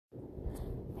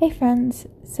Hey friends,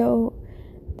 so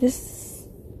this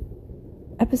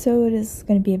episode is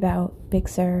going to be about Big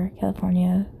Sur,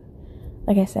 California.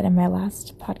 Like I said in my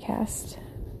last podcast,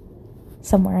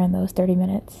 somewhere in those 30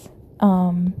 minutes,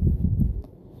 I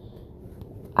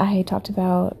talked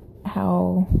about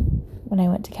how when I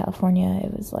went to California,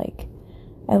 it was like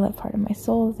I left part of my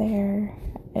soul there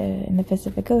in the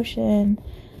Pacific Ocean,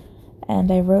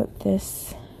 and I wrote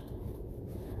this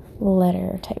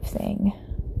letter type thing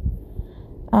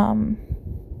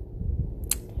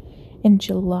in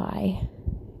July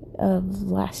of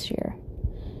last year.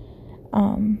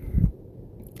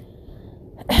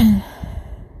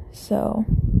 So,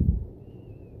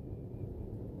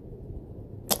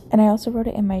 and I also wrote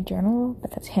it in my journal, but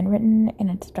that's handwritten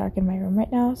and it's dark in my room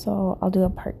right now, so I'll do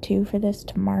a part 2 for this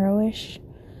tomorrow-ish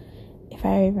if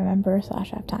I remember /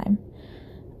 have time.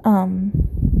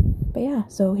 But yeah,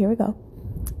 so here we go.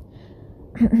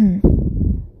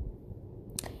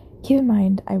 Keep in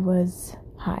mind, I was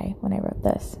high when I wrote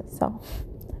this, so,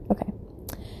 okay.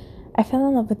 I fell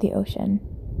in love with the ocean.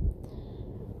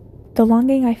 The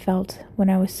longing I felt when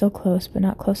I was so close, but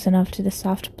not close enough to the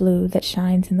soft blue that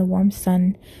shines in the warm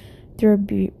sun through a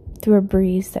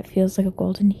breeze that feels like a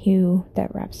golden hue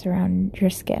that wraps around your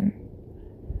skin.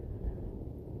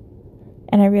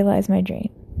 And I realized my dream,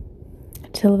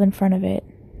 to live in front of it,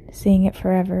 seeing it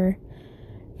forever,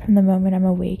 from the moment I'm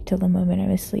awake till the moment I'm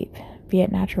asleep, be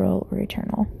it natural or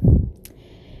eternal.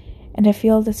 And I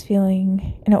feel this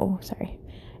feeling, and I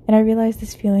realize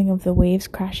this feeling of the waves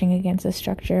crashing against the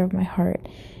structure of my heart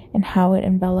and how it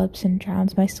envelops and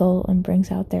drowns my soul and brings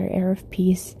out their air of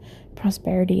peace,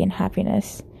 prosperity, and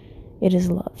happiness. It is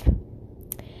love.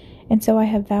 And so I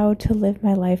have vowed to live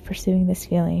my life pursuing this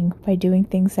feeling by doing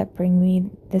things that bring me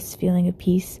this feeling of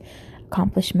peace,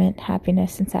 accomplishment,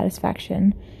 happiness, and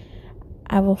satisfaction.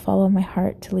 I will follow my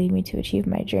heart to lead me to achieve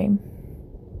my dream.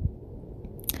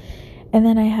 And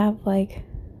then I have like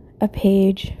a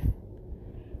page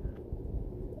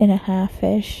and a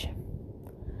half-ish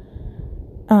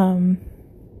of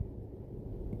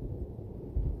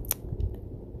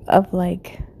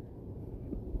like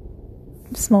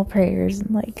small prayers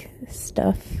and like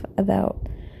stuff about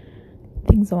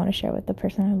things I want to share with the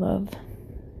person I love,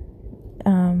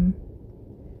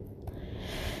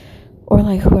 or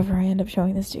like whoever I end up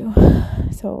showing this to.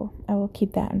 So I will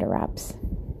keep that under wraps.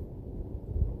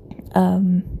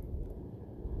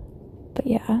 But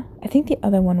yeah, I think the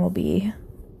other one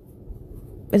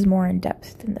is more in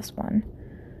depth than this one.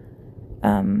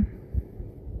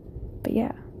 But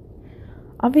yeah,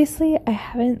 obviously I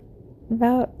haven't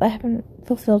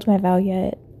fulfilled my vow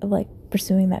yet of like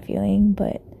pursuing that feeling,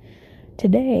 but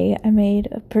today I made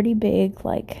a pretty big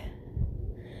like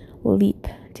leap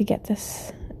to get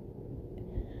this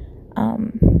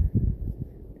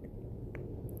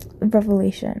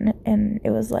revelation, and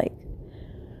it was like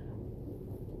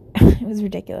it was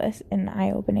ridiculous and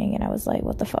eye-opening, and I was like,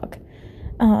 what the fuck?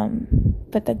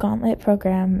 But the Gauntlet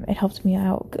program, it helped me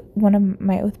out. One of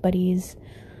my oath buddies,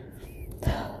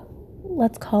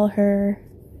 let's call her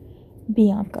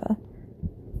Bianca.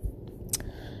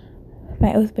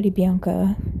 My oath buddy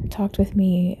Bianca talked with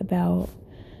me about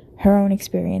her own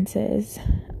experiences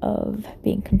of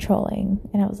being controlling,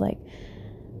 and I was like,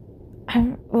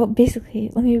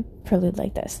 basically, let me prelude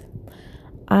like this.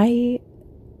 I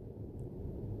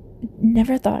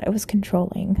never thought I was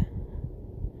controlling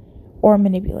or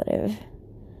manipulative,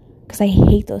 because I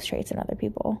hate those traits in other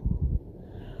people.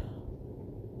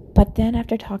 But then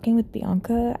after talking with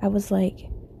Bianca, I was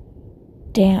like,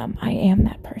 damn, I am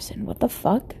that person. What the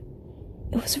fuck?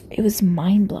 It was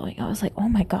mind-blowing. I was like, oh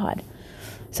my god.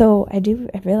 So I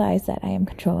realized that I am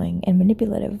controlling and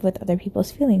manipulative with other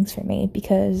people's feelings for me,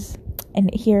 because,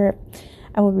 and here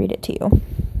I will read it to you.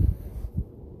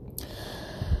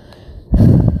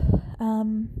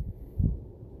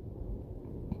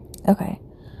 Okay.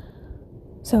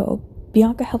 So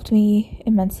Bianca helped me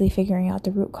immensely figuring out the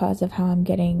root cause of how I'm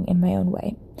getting in my own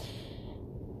way.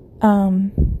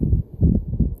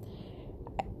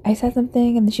 I said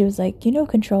something and she was like,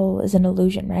 control is an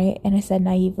illusion, right? And I said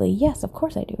naively, yes, of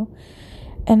course I do.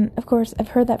 And of course, I've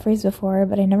heard that phrase before,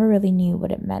 but I never really knew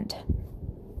what it meant.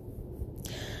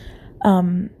 I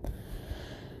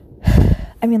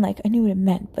mean, like, I knew what it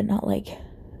meant, but not like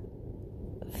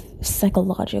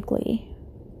psychologically.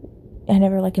 I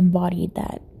never like embodied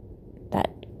that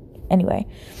anyway.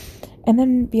 And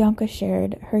then Bianca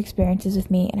shared her experiences with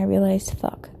me, and I realized,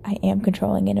 fuck, I am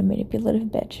controlling and a manipulative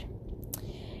bitch.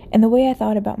 And the way I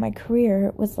thought about my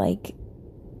career was like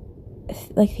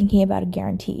thinking about a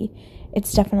guarantee.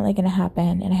 it's definitely going to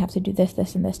happen, and I have to do this,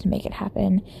 this, and this to make it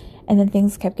happen. And then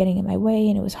things kept getting in my way,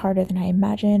 and it was harder than I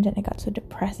imagined, and I got so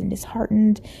depressed and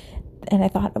disheartened, and I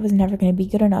thought I was never going to be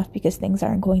good enough because things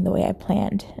aren't going the way I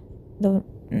planned, though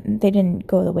they didn't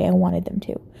go the way I wanted them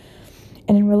to.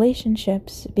 And in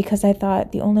relationships, because I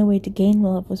thought the only way to gain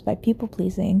love was by people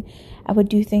pleasing, I would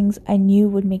do things I knew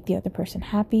would make the other person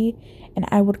happy, and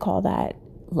I would call that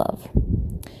love.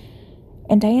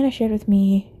 And Bianca shared with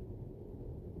me,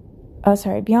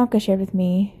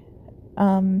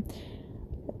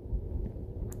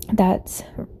 that's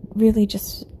really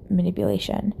just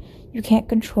manipulation. You can't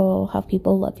control how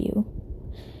people love you.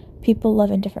 People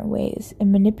love in different ways,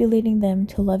 and manipulating them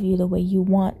to love you the way you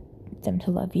want them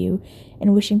to love you,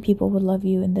 and wishing people would love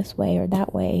you in this way or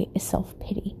that way, is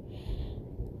self-pity.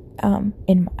 I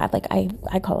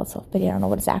call it self-pity. I don't know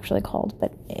what it's actually called,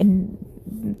 but in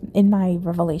my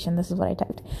revelation, this is what I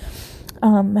typed.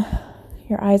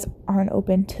 Your eyes aren't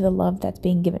open to the love that's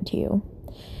being given to you.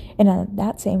 And on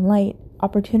that same light,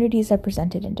 opportunities are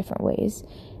presented in different ways,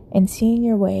 and seeing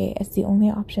your way as the only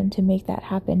option to make that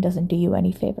happen doesn't do you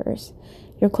any favors.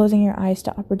 You're closing your eyes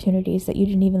to opportunities that you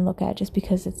didn't even look at just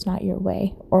because it's not your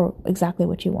way or exactly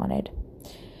what you wanted.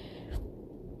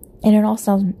 And it all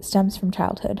stems from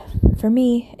childhood. For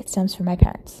me, it stems from my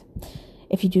parents.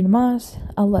 If you do Namas,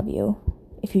 I'll love you.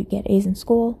 If you get A's in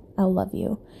school, I'll love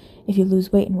you. If you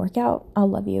lose weight and work out, I'll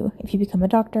love you. If you become a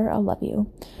doctor, I'll love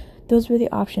you. Those were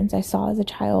the options I saw as a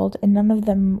child, and none of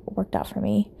them worked out for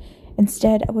me.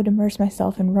 Instead, I would immerse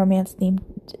myself in romance-themed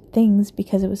things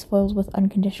because it was filled with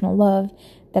unconditional love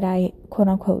that I,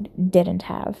 quote-unquote, didn't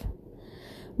have.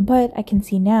 But I can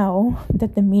see now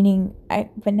that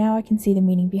now I can see the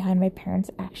meaning behind my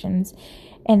parents' actions,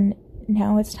 and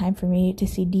now it's time for me to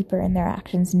see deeper in their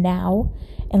actions now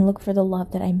and look for the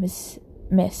love that I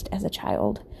missed as a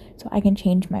child, so I can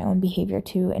change my own behavior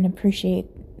too and appreciate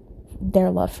their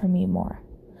love for me more.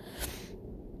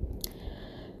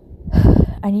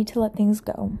 I need to let things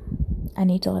go. I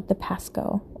need to let the past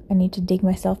go. I need to dig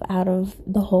myself out of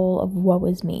the hole of woe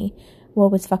is me,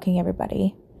 woe is fucking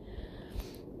everybody.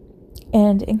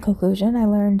 And in conclusion, I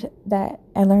learned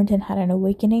and had an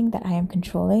awakening that I am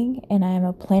controlling, and I am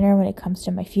a planner when it comes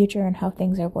to my future and how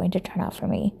things are going to turn out for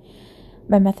me.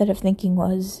 My method of thinking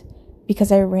was,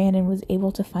 because I ran and was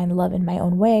able to find love in my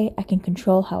own way, I can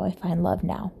control how I find love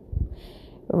now.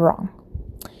 Wrong.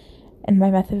 And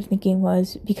my method of thinking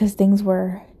was, because things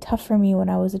were tough for me when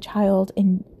I was a child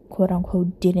and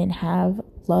quote-unquote didn't have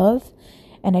love,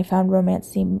 and I found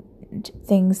romance-themed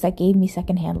things that gave me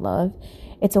secondhand love,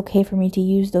 it's okay for me to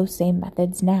use those same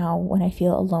methods now when I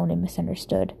feel alone and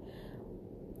misunderstood.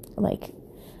 Like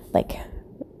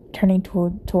turning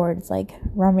towards like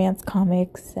romance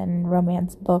comics and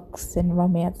romance books and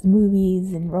romance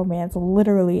movies and romance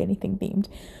literally anything themed.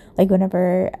 Like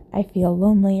whenever I feel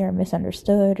lonely or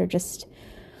misunderstood or just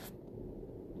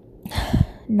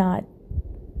not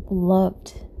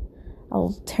loved,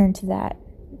 I'll turn to that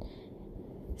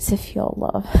to feel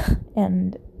love.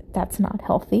 And that's not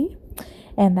healthy.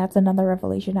 And that's another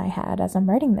revelation I had as I'm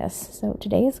writing this. So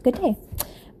today is a good day.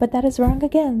 But that is wrong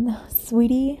again,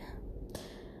 sweetie.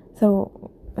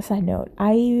 So, a side note,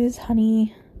 I use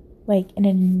honey like in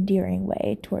an endearing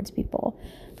way towards people.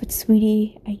 But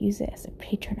sweetie, I use it as a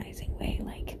patronizing way.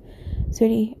 Like,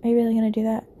 sweetie, are you really gonna do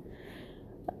that?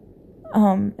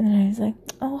 And then I was like,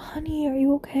 oh, honey, are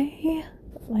you okay?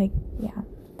 Like, yeah.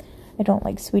 I don't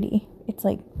like sweetie. It's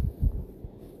like,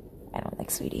 I don't like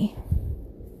sweetie.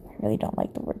 I really don't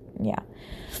like the word, yeah.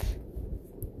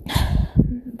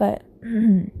 But,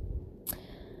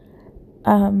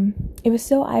 it was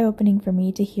so eye-opening for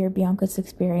me to hear Bianca's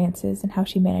experiences and how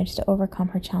she managed to overcome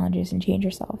her challenges and change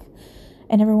herself.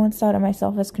 I never once thought of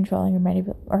myself as controlling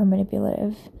or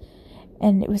manipulative.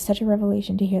 And it was such a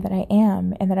revelation to hear that I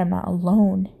am, and that I'm not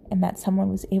alone, and that someone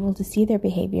was able to see their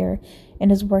behavior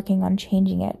and is working on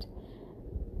changing it.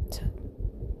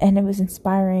 And it was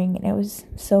inspiring, and it was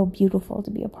so beautiful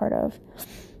to be a part of.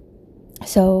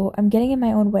 So I'm getting in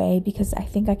my own way because I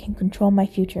think I can control my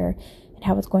future and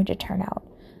how it's going to turn out.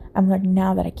 I'm learning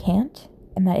now that I can't,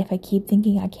 and that if I keep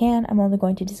thinking I can, I'm only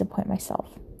going to disappoint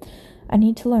myself. I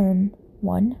need to learn,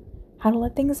 1, how to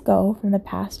let things go from the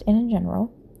past and in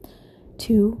general.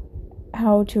 2,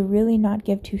 how to really not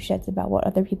give two shits about what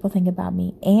other people think about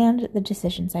me and the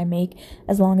decisions I make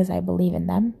as long as I believe in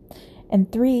them. And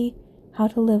 3, how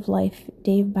to live life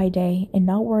day by day and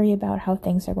not worry about how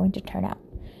things are going to turn out.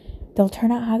 They'll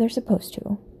turn out how they're supposed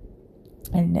to.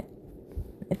 And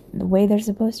the way they're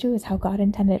supposed to is how God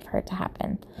intended for it to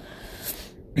happen.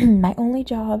 My only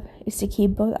job is to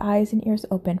keep both eyes and ears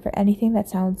open for anything that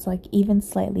sounds like even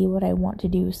slightly what I want to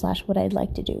do / what I'd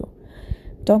like to do.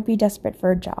 Don't be desperate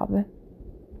for a job.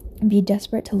 Be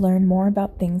desperate to learn more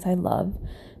about things I love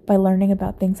by learning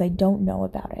about things I don't know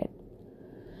about it.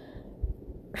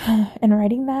 And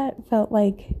writing that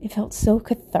it felt so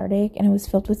cathartic, and it was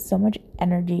filled with so much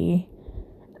energy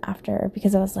after,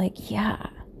 because I was like, yeah,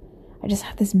 I just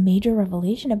had this major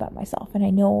revelation about myself, and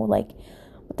I know like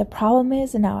what the problem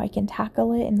is, and now I can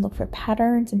tackle it and look for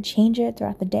patterns and change it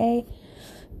throughout the day.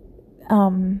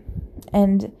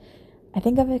 And I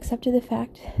think I've accepted the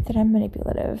fact that I'm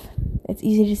manipulative. It's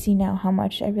easy to see now how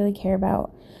much I really care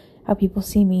about how people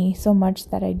see me, so much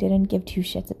that I didn't give two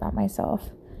shits about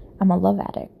myself. I'm a love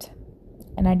addict,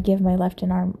 and I'd give my left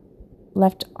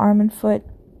arm and foot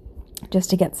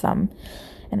just to get some,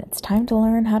 and it's time to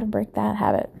learn how to break that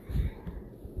habit.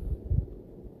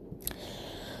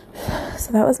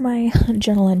 So that was my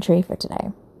journal entry for today.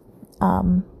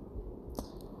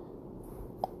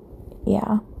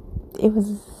 Yeah, it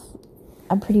was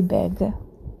a pretty big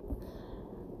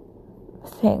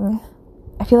thing.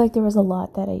 I feel like there was a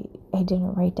lot that I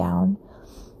didn't write down.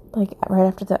 Like, right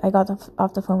after I got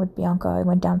off the phone with Bianca, I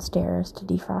went downstairs to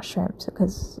defrost shrimps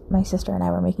because my sister and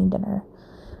I were making dinner.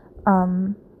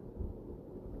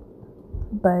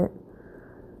 But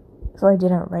so I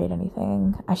didn't write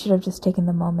anything. I should have just taken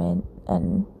the moment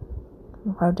and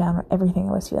wrote down everything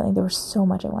I was feeling. There was so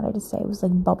much I wanted to say. It was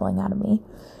like bubbling out of me,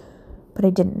 but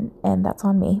I didn't, and that's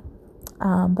on me.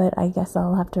 But I guess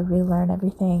I'll have to relearn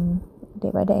everything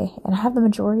day by day, and I have the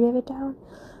majority of it down,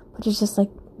 but it's just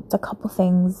like a couple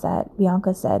things that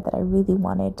Bianca said that I really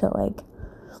wanted to like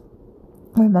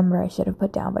remember I should have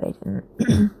put down, but I didn't.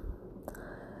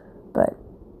 But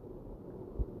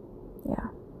yeah,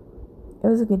 it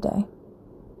was a good day.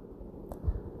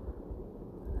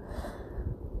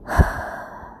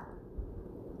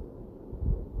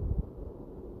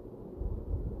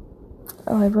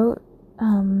 Oh, I wrote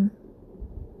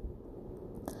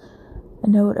a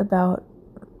note about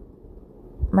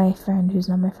my friend who's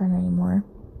not my friend anymore.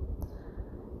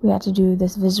 We had to do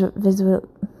this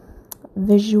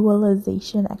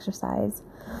visualization exercise,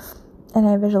 and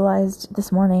I visualized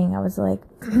this morning. I was like,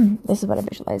 this is what I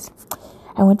visualized.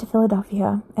 I went to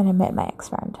Philadelphia and I met my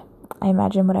ex-friend. I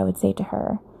imagined what I would say to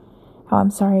her, how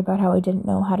I'm sorry about how I didn't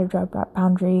know how to draw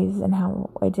boundaries, and how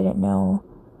I didn't know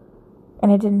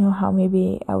how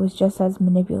maybe I was just as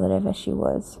manipulative as she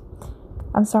was.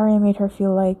 I'm sorry I made her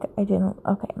feel like I didn't.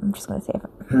 Okay, I'm just gonna say it.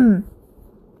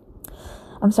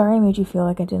 I'm sorry I made you feel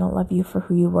like I didn't love you for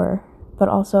who you were, but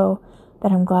also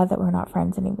that I'm glad that we're not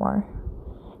friends anymore,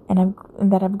 and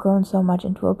that I've grown so much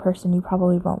into a person you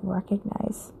probably won't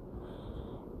recognize.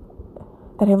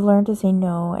 That I've learned to say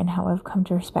no, and how I've come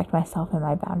to respect myself and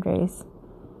my boundaries.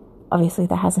 Obviously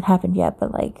that hasn't happened yet,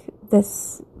 but like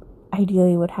this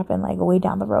ideally would happen like way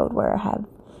down the road, where I have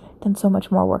done so much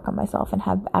more work on myself and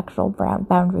have actual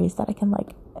boundaries that I can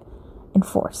like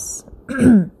enforce.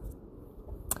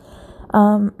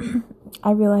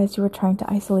 I realized you were trying to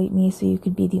isolate me so you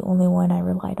could be the only one I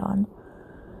relied on.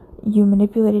 You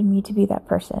manipulated me to be that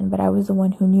person, but I was the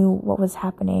one who knew what was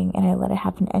happening, and I let it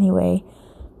happen anyway,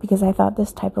 because I thought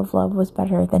this type of love was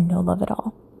better than no love at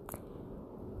all.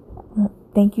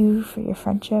 Thank you for your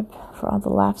friendship, for all the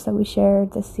laughs that we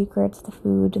shared, the secrets, the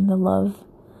food, and the love.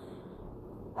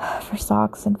 For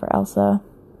socks and for Elsa.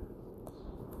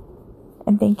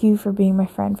 And thank you for being my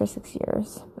friend for 6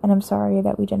 years. And I'm sorry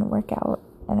that we didn't work out,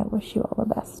 and I wish you all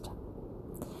the best.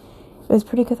 It was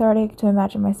pretty cathartic to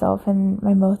imagine myself in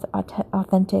my most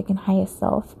authentic and highest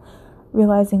self,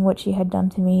 realizing what she had done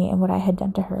to me and what I had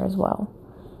done to her as well.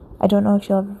 I don't know if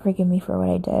she'll ever forgive me for what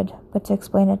I did, but to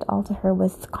explain it all to her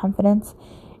with confidence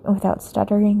and without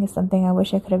stuttering is something I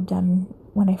wish I could have done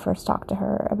when I first talked to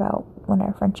her about when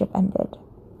our friendship ended.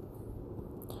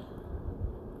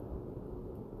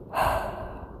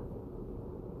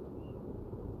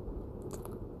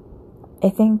 I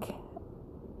think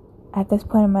at this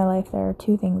point in my life, there are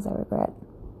two things I regret.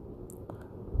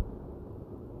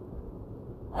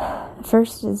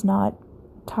 First is not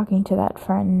talking to that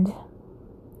friend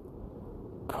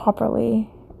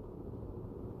properly.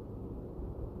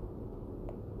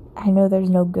 I know there's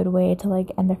no good way to like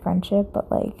end a friendship,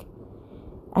 but like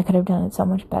I could have done it so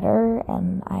much better,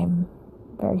 and I'm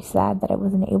very sad that I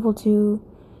wasn't able to,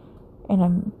 and I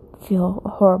feel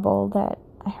horrible that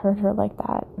I hurt her like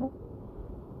that.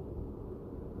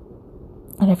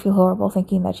 And I feel horrible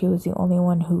thinking that she was the only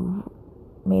one who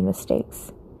made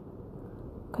mistakes,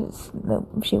 because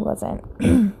she wasn't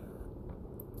the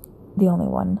only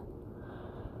one.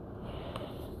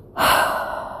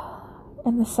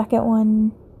 And the second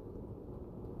one,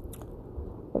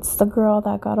 it's the girl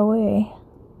that got away.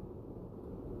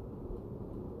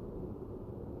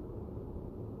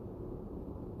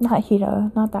 Not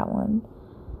Hida, not that one.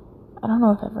 I don't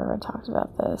know if I've ever talked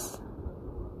about this.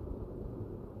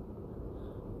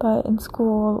 But in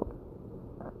school,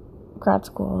 grad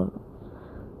school,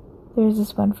 there's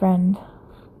this one friend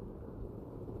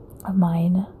of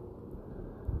mine.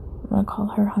 I'm gonna call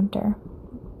her Hunter.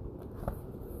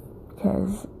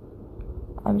 Because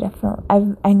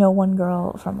I know one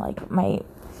girl from like my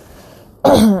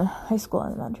high school,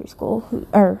 elementary school,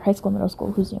 or high school, middle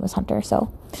school, whose name was Hunter.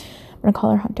 So I'm gonna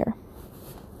call her Hunter.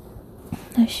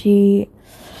 She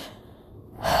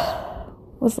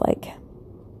was like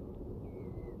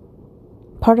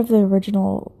part of the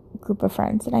original group of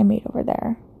friends that I made over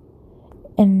there,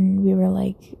 and we were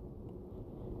like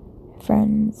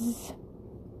friends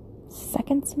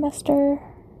second semester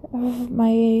of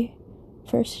my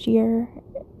first year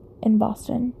in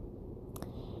Boston.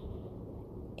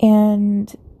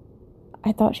 And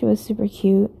I thought she was super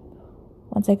cute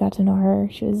once I got to know her.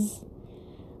 She was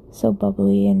so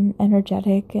bubbly and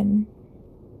energetic, and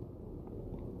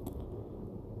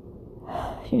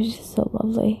she was just so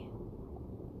lovely.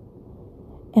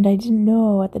 And I didn't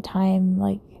know at the time,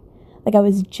 like I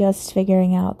was just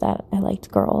figuring out that I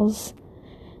liked girls.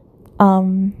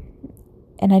 And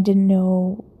I didn't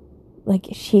know, like,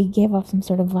 she gave off some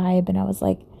sort of vibe, and I was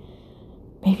like,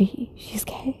 maybe she's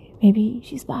gay, maybe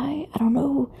she's bi, I don't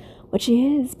know what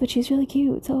she is, but she's really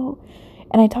cute. So,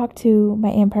 and I talked to my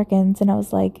Aunt Perkins, and I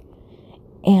was like,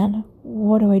 Anne,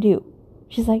 what do I do?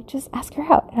 She's like, just ask her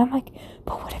out. And I'm like,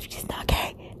 but what if she's not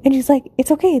gay? And she's like,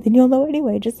 it's okay, then you'll know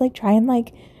anyway, just like try and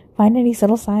like find any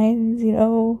subtle signs, you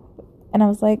know. And I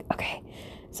was like, okay.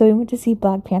 So we went to see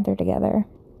Black Panther together,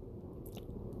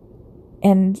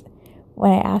 and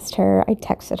when I asked her, I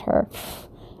texted her.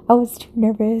 I was too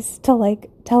nervous to like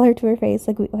tell her to her face.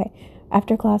 Like, okay,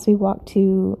 after class we walked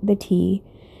to the T,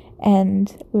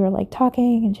 and we were like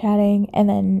talking and chatting, and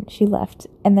then she left,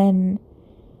 and then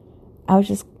I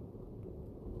was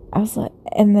like,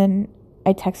 and then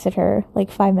I texted her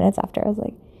like 5 minutes after. I was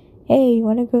like, hey, you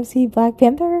want to go see Black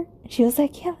Panther? And she was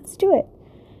like, yeah, let's do it.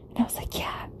 And I was like,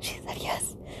 yeah. She said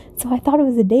yes. So I thought it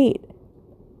was a date,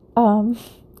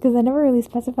 because I never really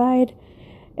specified,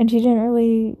 and she didn't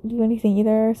really do anything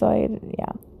either. So I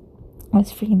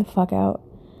was freaking the fuck out.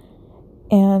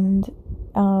 And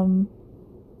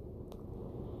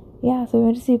so we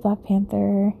went to see Black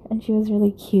Panther, and she was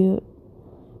really cute.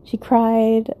 She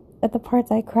cried at the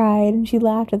parts I cried, and she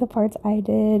laughed at the parts I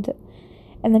did.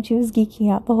 And then she was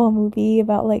geeking out the whole movie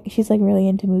about, like, she's like really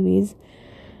into movies,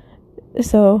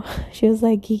 so she was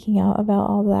like geeking out about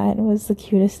all that, and it was the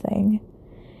cutest thing.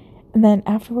 And then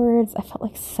afterwards, I felt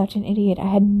like such an idiot. I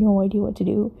had no idea what to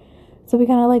do. So we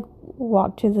kind of like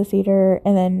walked to the theater,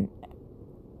 and then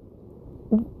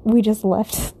we just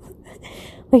left.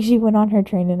 Like, she went on her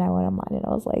train and I went on mine, and I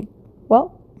was like,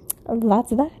 well,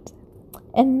 that's that.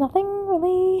 And nothing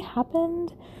really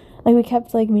happened. Like, we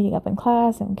kept like meeting up in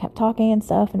class and kept talking and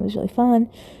stuff, and it was really fun,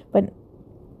 but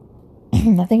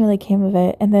nothing really came of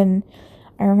it. And then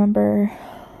I remember,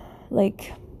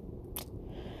 like,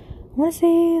 I want to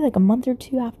say like a month or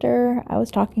two after, I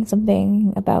was talking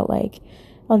something about like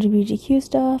LGBTQ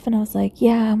stuff, and I was like,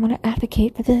 yeah, I want to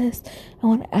advocate for this. I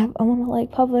want to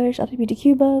like publish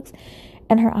LGBTQ books.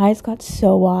 And her eyes got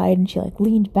so wide, and she like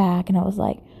leaned back, and I was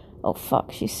like, oh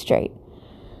fuck, she's straight.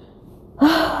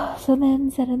 So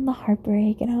then set in the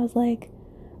heartbreak, and I was like,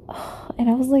 oh, and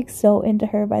I was like so into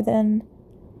her by then.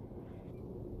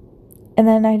 And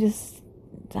then I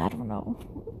don't know.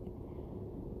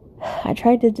 I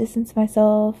tried to distance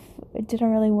myself. It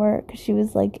didn't really work, because she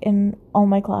was like in all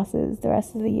my classes the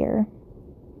rest of the year.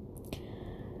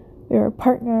 We were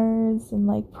partners in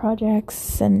like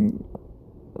projects, and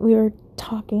we were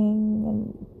talking,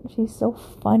 and she's so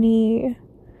funny.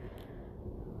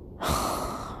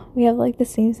 We have like the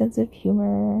same sense of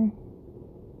humor,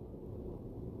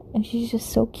 and she's just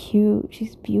so cute.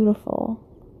 She's beautiful,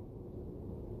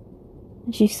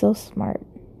 and she's so smart.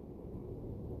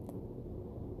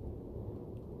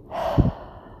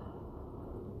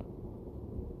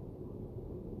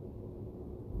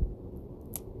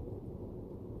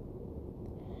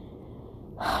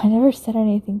 I never said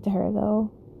anything to her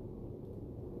though.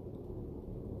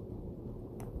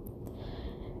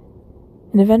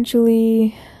 And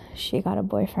eventually she got a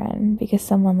boyfriend, because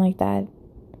someone like that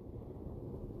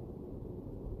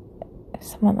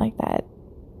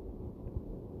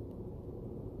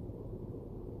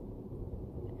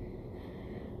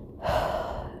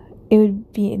it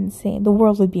would be insane. The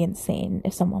world would be insane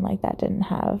if someone like that didn't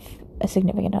have a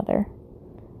significant other.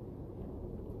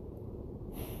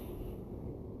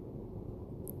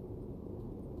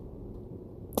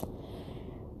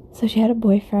 So she had a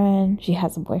boyfriend. She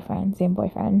has a boyfriend, same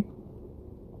boyfriend.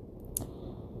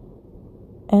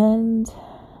 And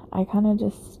I kind of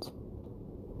just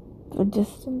would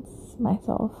distance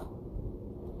myself.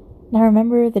 And I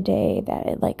remember the day that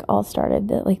it like all started,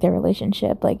 their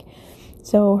relationship. Like,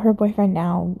 so her boyfriend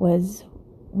now was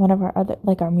one of our other,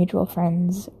 like, our mutual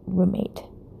friends' roommate.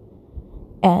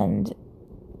 And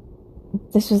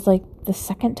this was like the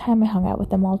second time I hung out with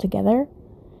them all together.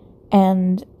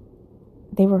 And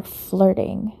they were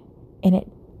flirting. And it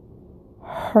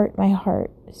hurt my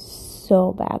heart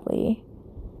so badly.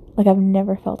 Like, I've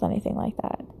never felt anything like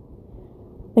that.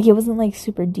 Like, it wasn't like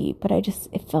super deep, but it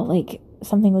felt like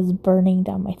something was burning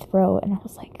down my throat, and I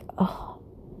was like, oh,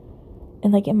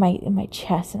 and like in my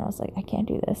chest, and I was like, I can't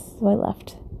do this. So I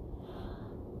left.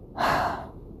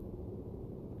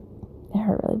 It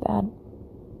hurt really bad,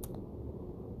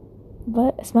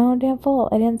 but it's my own damn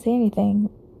fault. I didn't say anything,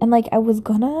 and like I was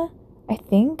gonna, I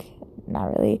think,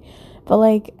 not really, but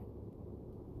like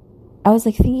I was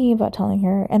like thinking about telling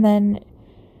her, and then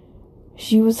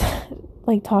she was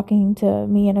like talking to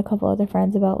me and a couple other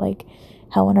friends about like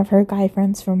how one of her guy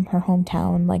friends from her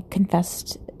hometown like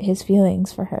confessed his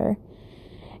feelings for her,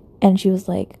 and she was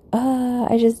like,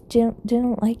 I just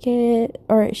didn't like it,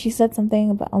 or she said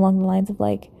something along the lines of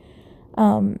like,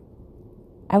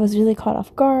 I was really caught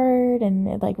off guard and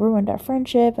it like ruined our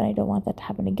friendship and I don't want that to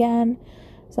happen again.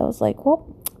 So I was like,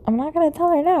 well, I'm not gonna tell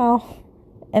her now.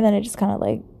 And then it just kind of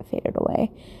like faded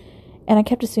away. And I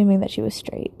kept assuming that she was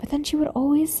straight. But then she would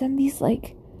always send these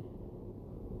like,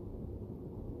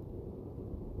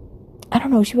 I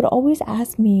don't know, she would always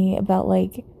ask me about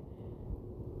like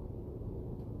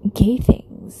gay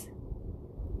things.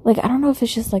 Like, I don't know if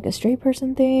it's just like a straight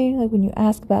person thing, like when you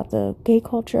ask about the gay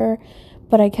culture,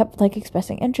 but I kept like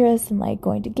expressing interest in like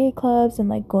going to gay clubs and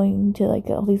like going to like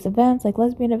all these events, like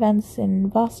lesbian events in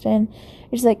Boston.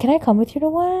 And she's like, can I come with you to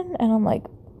one? And I'm like,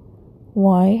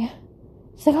 why?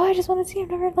 She's like, oh, I just want to see. I've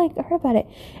never like heard about it.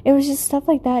 It was just stuff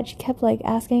like that. She kept like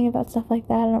asking about stuff like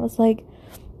that, and I was like,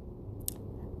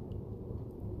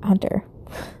 Hunter,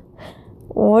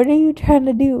 what are you trying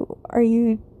to do? Are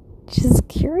you just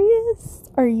curious?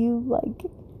 Are you like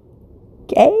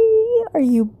gay? Are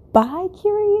you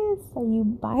bi-curious? Are you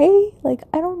bi? Like,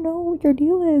 I don't know what your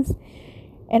deal is.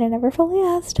 And I never fully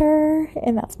asked her,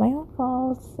 and that's my own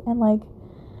fault. And like,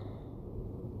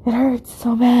 it hurts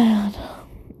so bad.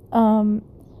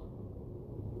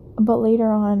 But later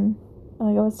on,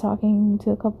 like, I was talking to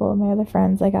a couple of my other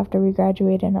friends, like, after we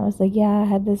graduated, and I was like, yeah, I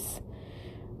had this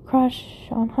crush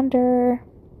on Hunter,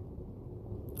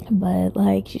 but,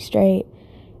 like, she's straight.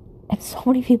 And so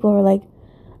many people were like,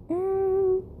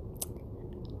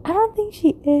 I don't think she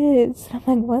is. And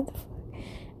I'm like, what the fuck?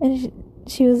 And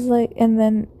she was like, and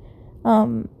then,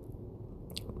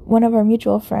 one of our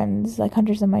mutual friends, like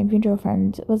Hunter's and my mutual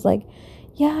friend, was like,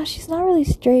 yeah, she's not really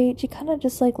straight. She kind of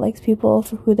just, like, likes people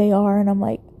for who they are. And I'm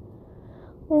like,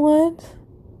 what?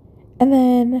 And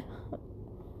then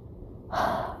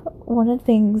one of the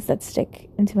things that stick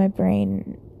into my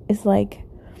brain is, like,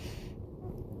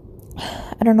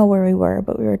 I don't know where we were,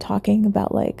 but we were talking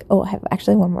about, like, oh, I have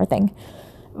actually one more thing,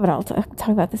 but I'll talk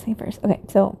about this thing first. Okay,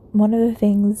 so one of the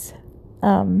things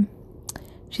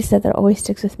she said that always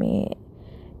sticks with me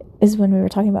is when we were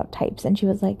talking about types, and she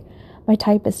was like, my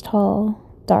type is tall,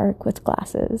 dark, with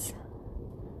glasses.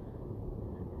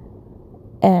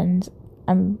 And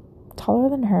I'm taller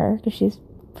than her because she's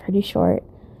pretty short.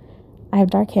 I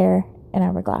have dark hair and I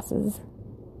wear glasses.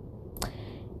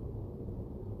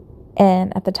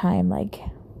 And at the time, like,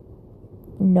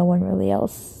 no one really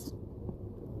else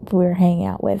we were hanging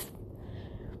out with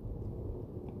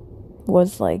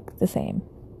was like the same.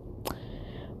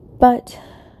 But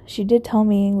she did tell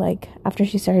me, like, after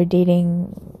she started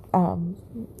dating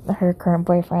her current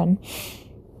boyfriend,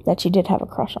 that she did have a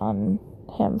crush on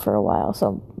him for a while.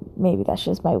 So maybe that's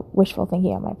just my wishful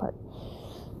thinking on my part.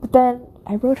 But then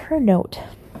I wrote her a note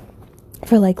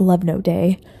for, like, Love Note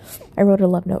Day. I wrote a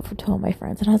love note for two of my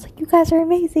friends, and I was like, you guys are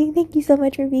amazing. Thank you so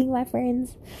much for being my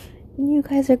friends. You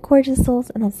guys are gorgeous souls,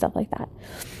 and all stuff like that.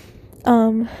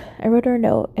 I wrote her a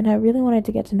note, and I really wanted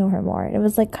to get to know her more. It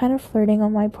was, like, kind of flirting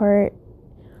on my part,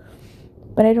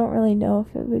 but I don't really know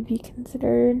if it would be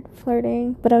considered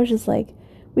flirting. But I was just like,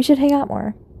 we should hang out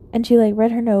more. And she, like,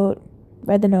 read the note,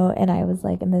 and I was,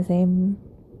 like, in the same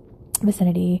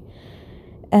vicinity.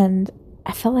 And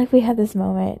I felt like we had this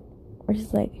moment where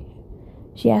she's like,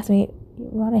 she asked me, you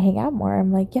want to hang out more?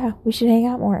 I'm like, yeah, we should hang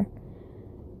out more.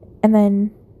 And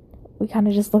then we kind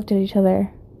of just looked at each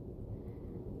other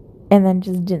and then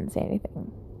just didn't say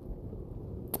anything.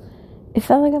 It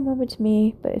felt like a moment to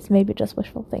me, but it's maybe just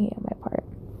wishful thinking on my part.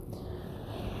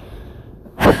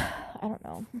 I don't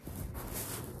know.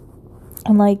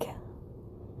 And like,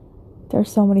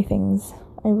 there's so many things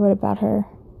I wrote about her.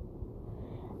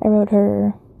 I wrote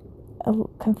her a letter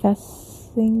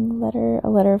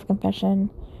of confession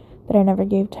that I never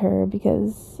gave to her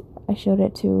because I showed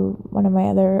it to one of my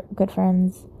other good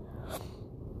friends.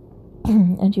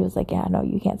 And she was like, yeah, no,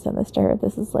 you can't send this to her.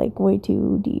 This is like way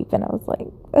too deep. And I was like,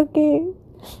 okay.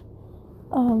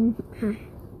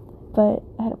 But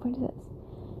I had a point to this.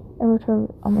 I wrote her,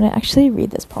 I'm going to actually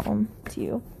read this poem to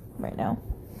you right now.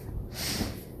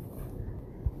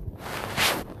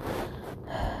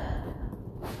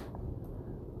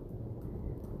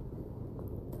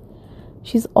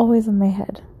 She's always in my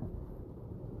head.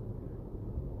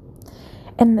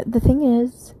 And the thing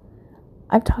is,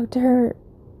 I've talked to her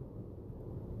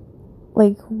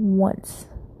like once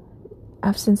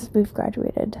since we've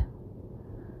graduated.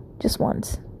 Just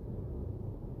once.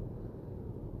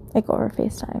 Like over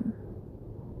FaceTime.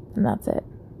 And that's it.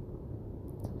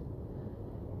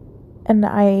 And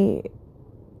I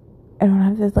don't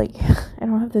have this I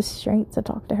don't have the strength to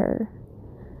talk to her.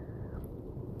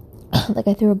 Like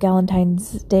I threw a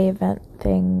Galentine's Day event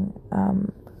thing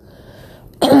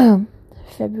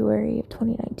February of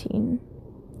 2019,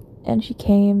 and she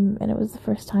came, and it was the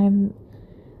first time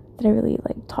that I really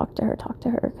like talked to her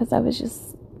because I was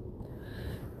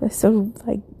so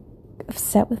like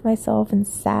upset with myself and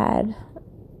sad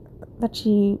that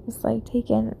she was like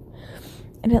taken,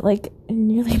 and it like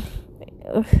nearly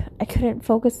I couldn't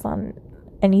focus on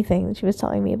anything that she was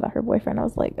telling me about her boyfriend. I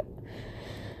was like,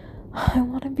 I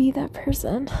want to be that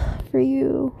person for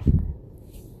you.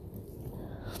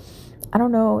 I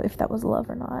don't know if that was love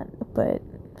or not, but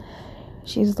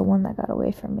she's the one that got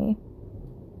away from me.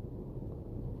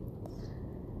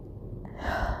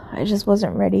 I just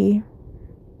wasn't ready.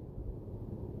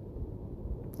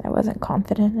 I wasn't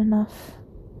confident enough.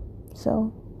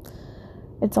 So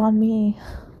it's on me,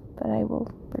 but I will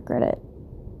regret it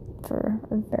for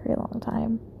a very long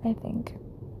time, I think.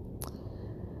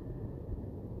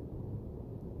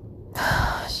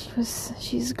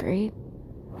 She's great.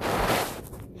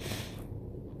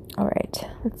 Alright,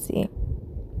 let's see.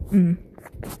 I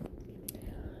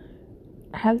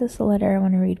have this letter I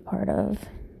want to read part of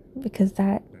because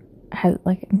that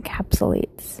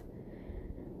encapsulates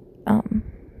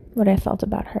what I felt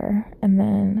about her. And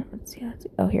then let's see.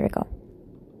 Oh, here we go.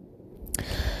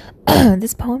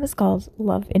 This poem is called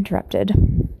Love Interrupted.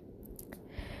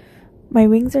 My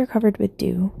wings are covered with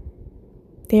dew.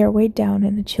 They are weighed down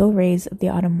in the chill rays of the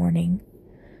autumn morning.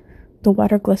 The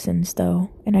water glistens, though,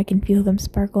 and I can feel them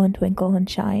sparkle and twinkle and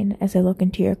shine as I look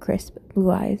into your crisp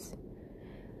blue eyes.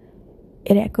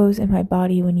 It echoes in my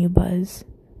body when you buzz,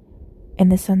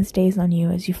 and the sun stays on you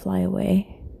as you fly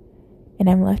away, and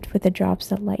I'm left with the drops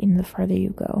that lighten the farther you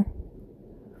go.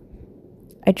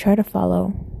 I try to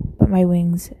follow, but my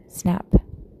wings snap.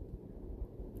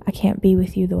 I can't be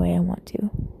with you the way I want to.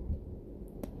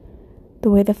 The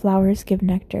way the flowers give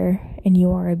nectar and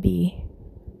you are a bee,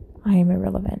 I am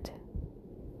irrelevant.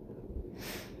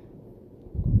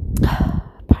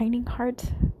 Pining heart.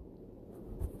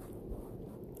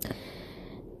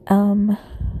 And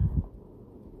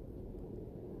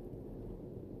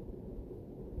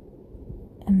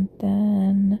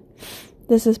then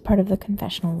this is part of the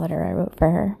confessional letter I wrote for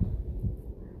her.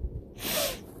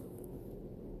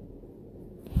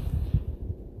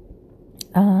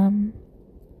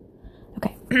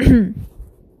 Okay.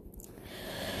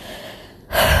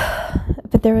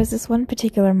 But there was this one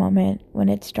particular moment when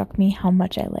it struck me how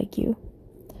much I like you.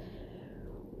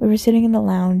 We were sitting in the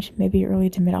lounge, maybe early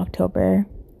to mid-October,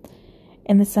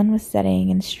 and the sun was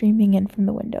setting and streaming in from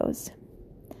the windows.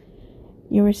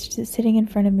 You were sitting in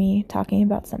front of me, talking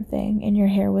about something, and your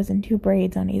hair was in 2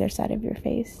 braids on either side of your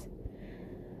face.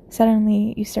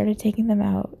 Suddenly, you started taking them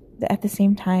out. At the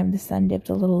same time, the sun dipped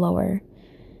a little lower,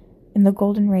 and the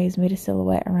golden rays made a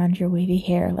silhouette around your wavy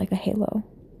hair like a halo.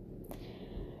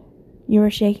 You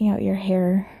were shaking out your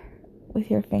hair with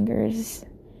your fingers,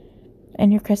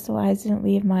 and your crystal eyes didn't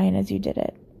leave mine as you did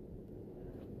it.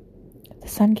 The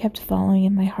sun kept falling,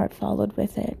 and my heart followed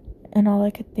with it, and all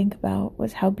I could think about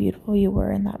was how beautiful you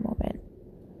were in that moment.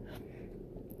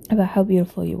 About how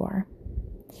beautiful you are,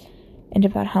 and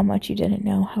about how much you didn't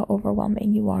know how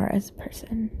overwhelming you are as a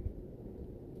person.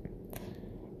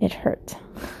 It hurt.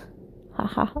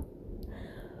 Haha.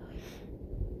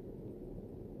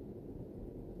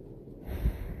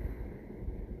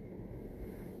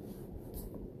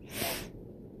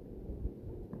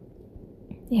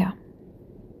 Yeah.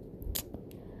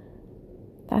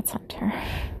 That's Hunter.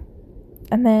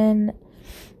 And then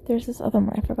there's this other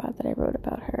one I forgot that I wrote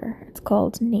about her. It's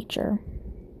called Nature.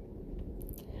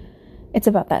 It's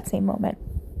about that same moment.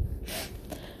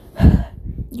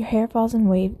 Your hair falls in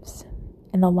waves,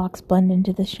 and the locks blend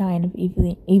into the shine of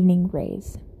evening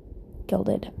rays,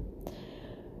 gilded.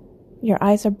 Your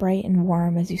eyes are bright and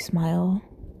warm as you smile.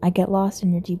 I get lost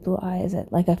in your deep blue eyes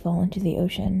like I fall into the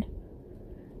ocean.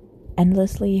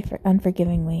 Endlessly,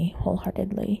 unforgivingly,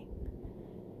 wholeheartedly.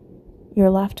 Your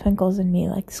laugh twinkles in me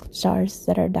like stars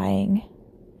that are dying,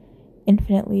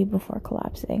 infinitely before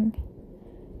collapsing.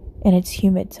 And it's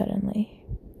humid suddenly.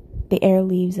 The air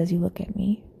leaves as you look at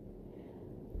me.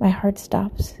 My heart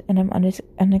stops, and I'm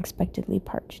unexpectedly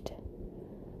parched.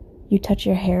 You touch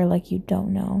your hair like you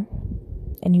don't know,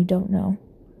 and you don't know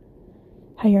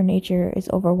how your nature is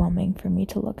overwhelming for me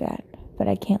to look at, but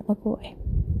I can't look away.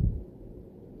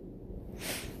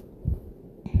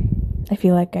 I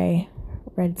feel like I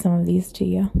read some of these to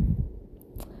you,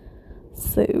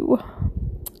 so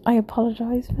I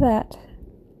apologize for that.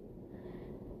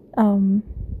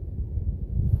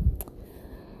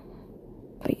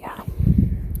 But yeah,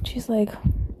 she's like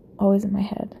always in my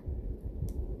head.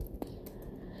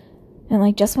 And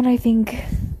like just when I think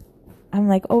I'm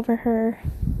like over her,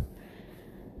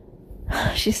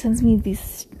 she sends me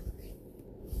these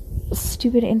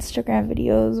stupid Instagram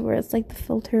videos where it's like the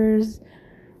filters,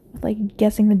 like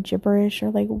guessing the gibberish, or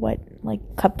like what like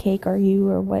cupcake are you,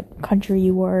 or what country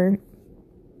you are.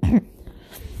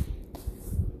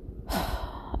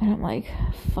 And I'm like,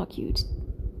 fuck you.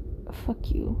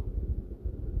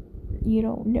 You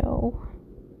don't know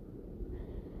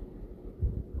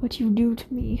what you do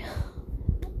to me.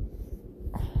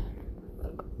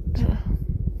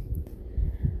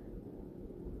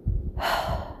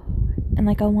 And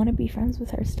like I want to be friends with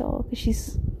her still, because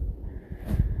she's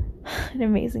an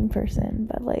amazing person,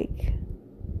 but like,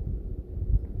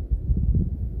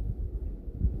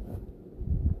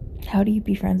 how do you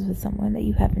be friends with someone that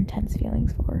you have intense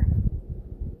feelings for?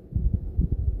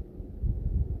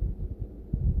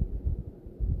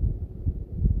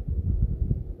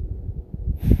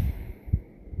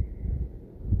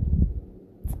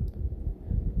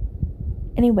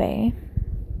 Anyway,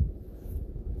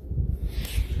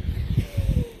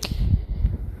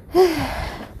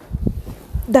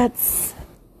 that's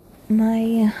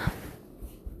my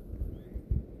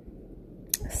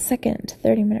second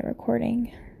 30-minute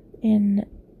recording in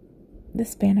the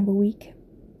span of a week.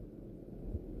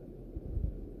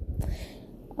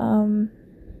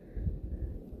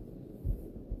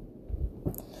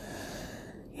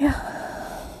 Yeah.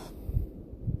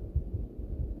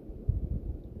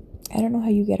 I don't know how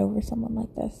you get over someone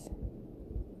like this.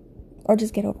 Or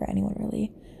just get over anyone,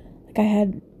 really. Like I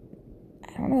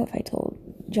don't know if I told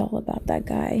y'all about that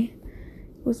guy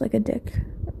who was like a dick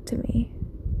to me.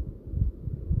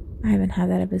 I haven't had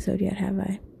that episode yet, have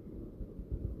I?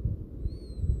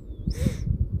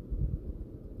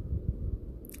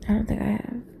 I don't think I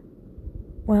have.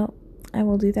 Well, I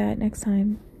will do that next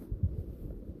time.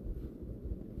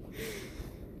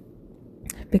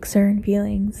 Big Sur and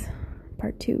Feelings,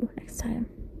 part 2 next time.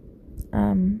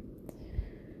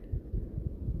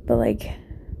 But like,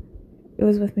 it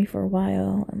was with me for a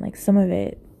while, and like some of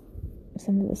the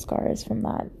scars from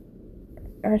that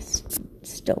are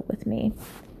still with me.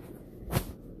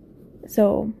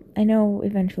 So I know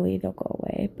eventually they'll go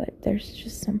away, but there's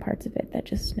just some parts of it that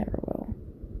just never will.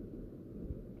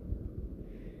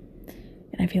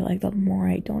 And I feel like the more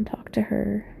I don't talk to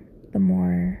her, the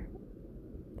more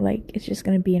like it's just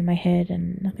gonna be in my head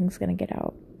and nothing's gonna get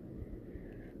out.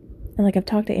 And like I've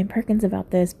talked to Ann Perkins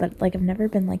about this, but like I've never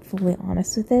been like fully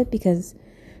honest with it, because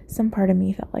some part of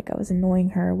me felt like I was annoying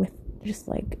her with just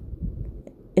like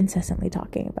incessantly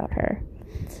talking about her.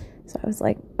 So I was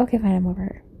like, okay, fine, I'm over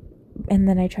her. And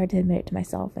then I tried to admit it to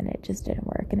myself, and it just didn't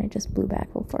work, and it just blew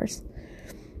back full force.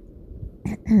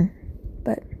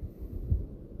 But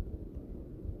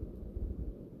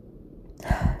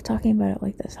talking about it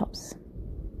like this helps.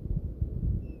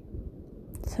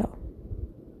 So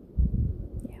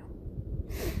yeah.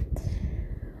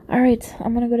 Alright,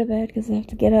 I'm gonna go to bed because I have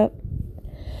to get up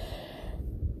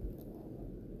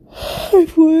at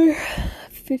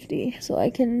 4:50 so I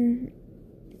can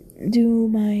do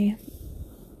my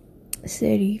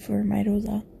study for my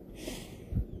Rosa.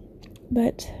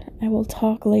 But I will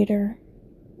talk later.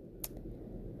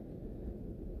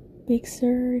 Big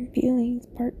Sur and Feelings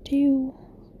part 2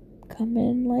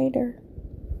 coming later.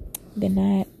 Good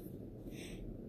night.